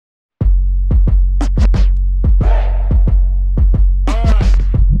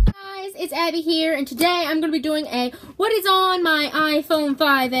Abby here, and today I'm going to be doing a what is on my iPhone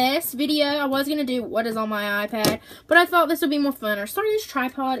 5S video. I was going to do what is on my iPad, but I thought this would be more funner. Sorry, this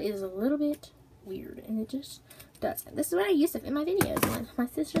tripod is a little bit weird, and it just does. This is what I use to fit my videos on, my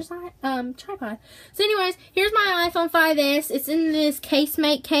sister's tripod. So anyways, here's my iPhone 5S. It's in this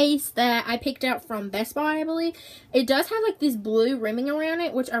casemate case that I picked out from Best Buy, I believe. It does have like this blue rimming around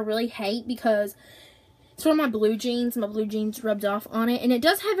it, which I really hate because it's for my blue jeans. My blue jeans rubbed off on it. And it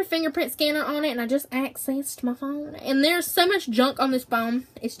does have a fingerprint scanner on it. And I just accessed my phone. And there's so much junk on this phone.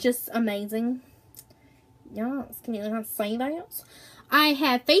 It's just amazing. Yes, can you not say that? I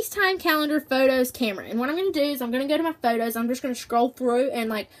have FaceTime, calendar, photos, camera. And what I'm going to do is I'm going to go to my photos. I'm just going to scroll through and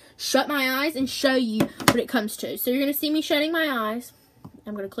like shut my eyes and show you what it comes to. So you're going to see me shutting my eyes.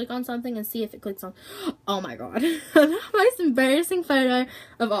 I'm going to click on something and see if it clicks on. Oh my god. The most embarrassing photo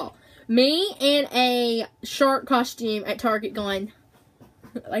of all. Me in a shark costume at Target going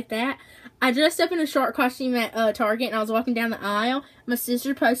like that. I dressed up in a shark costume at Target and I was walking down the aisle. My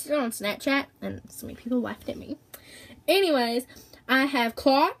sister posted it on Snapchat and so many people laughed at me. Anyways, I have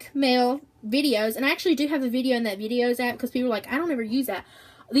clock, mail, videos, and I actually do have a video in that videos app because people are like, I don't ever use that.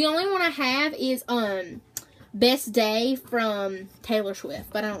 The only one I have is Best Day from Taylor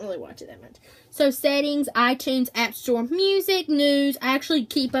Swift, but I don't really watch it that much. So settings, iTunes, App Store, music, news. I actually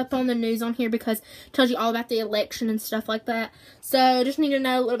keep up on the news on here because it tells you all about the election and stuff like that. So just need to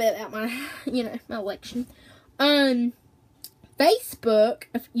know a little bit about my, my election. Facebook,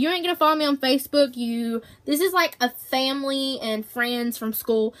 if you ain't gonna follow me on Facebook, this is like a family and friends from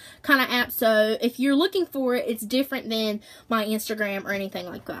school kind of app. So if you're looking for it, it's different than my Instagram or anything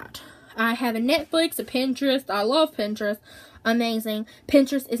like that. I have a Netflix, a Pinterest. I love Pinterest. Amazing.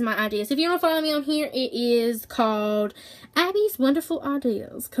 Pinterest is my ideas. If you want to follow me on here, it is called Abby's Wonderful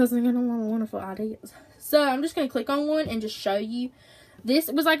Ideas because I'm going to want wonderful ideas. So I'm just going to click on one and just show you.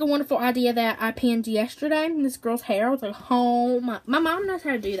 This was like a wonderful idea that I pinned yesterday. This girl's hair. I was like, oh, my mom knows how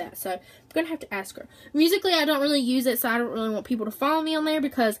to do that. So I'm going to have to ask her. Musically, I don't really use it, so I don't really want people to follow me on there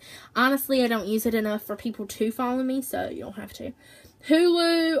because honestly, I don't use it enough for people to follow me, so you don't have to.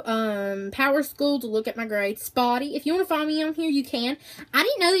 Hulu, Power School to look at my grades, Spotty. If you want to follow me on here, you can. I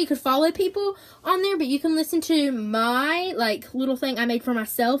didn't know that you could follow people on there, but you can listen to my, little thing I made for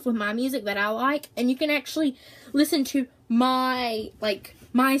myself with my music that I like, and you can actually listen to my,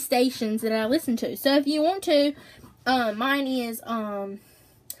 my stations that I listen to. So if you want to, mine is,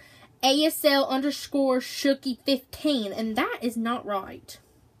 ASL_Shooky15, and that is not right.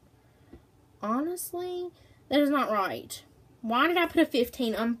 Honestly, that is not right. Why did I put a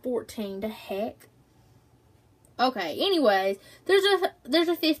 15? I'm 14. The heck? Okay, anyways, there's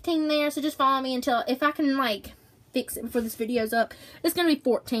a 15 there, so just follow me until, if I can, fix it before this video's up, it's going to be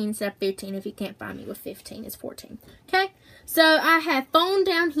 14 instead of 15. If you can't find me with 15, it's 14. Okay? So, I have phone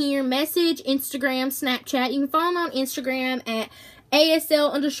down here, message, Instagram, Snapchat. You can follow me on Instagram at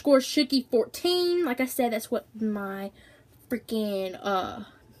ASL_Shooky14. Like I said, that's what my freaking,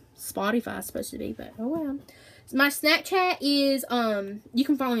 Spotify is supposed to be, but oh well. My Snapchat is, you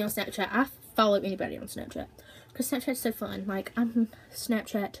can follow me on Snapchat. I follow anybody on Snapchat. Because Snapchat's so fun. I'm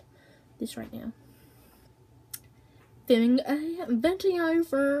Snapchat this right now. Filming a video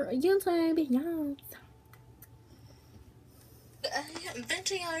for YouTube. Yes.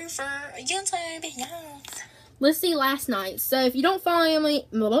 Video for YouTube. Yes. Let's see last night. So if you don't follow me,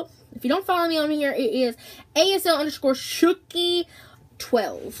 on here, it is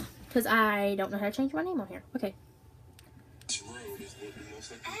ASL_Shooky12. Because I don't know how to change my name on here. Okay. This road is what we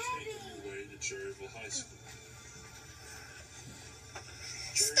most likely take on your way to Cherryville High School.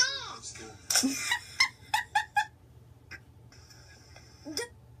 Stop!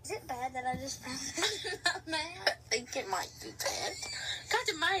 Is it bad that I just found that man? I think it might be bad. God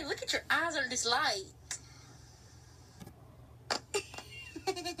almighty, look at your eyes under this light.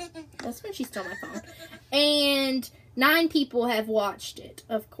 That's when she stole my phone. And 9 people have watched it,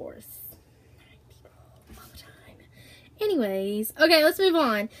 of course. 9 people all the time. Anyways, okay, let's move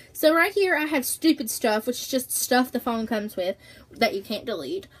on. So right here I have stupid stuff, which is just stuff the phone comes with that you can't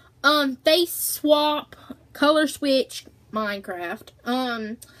delete. Face swap, color switch,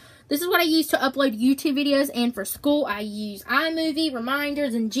 Minecraft. This is what I use to upload YouTube videos, and for school I use iMovie,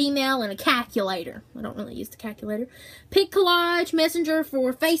 reminders, and Gmail, and a calculator. I don't really use the calculator. Pic Collage, Messenger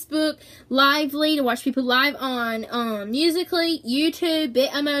for Facebook, Lively to watch people live on Musical.ly, YouTube,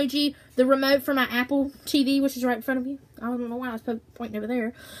 Bitmoji, the remote for my Apple TV, which is right in front of you. I don't know why I was pointing over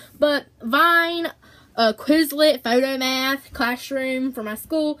there. But Vine, Quizlet, Photomath, Classroom for my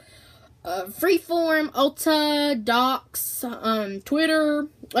school, Freeform, Ulta, Docs, Twitter,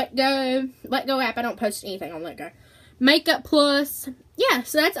 Let Go app. I don't post anything on Let Go. Makeup Plus. yeah,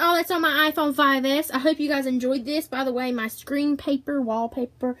 so that's all that's on my iPhone 5S. I hope you guys enjoyed this. By the way, my screen paper,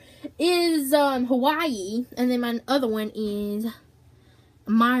 wallpaper is Hawaii. And then my other one is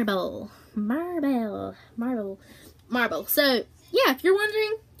marble. So, yeah, if you're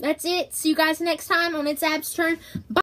wondering, that's it. See you guys next time on It's Ab's Turn. Bye.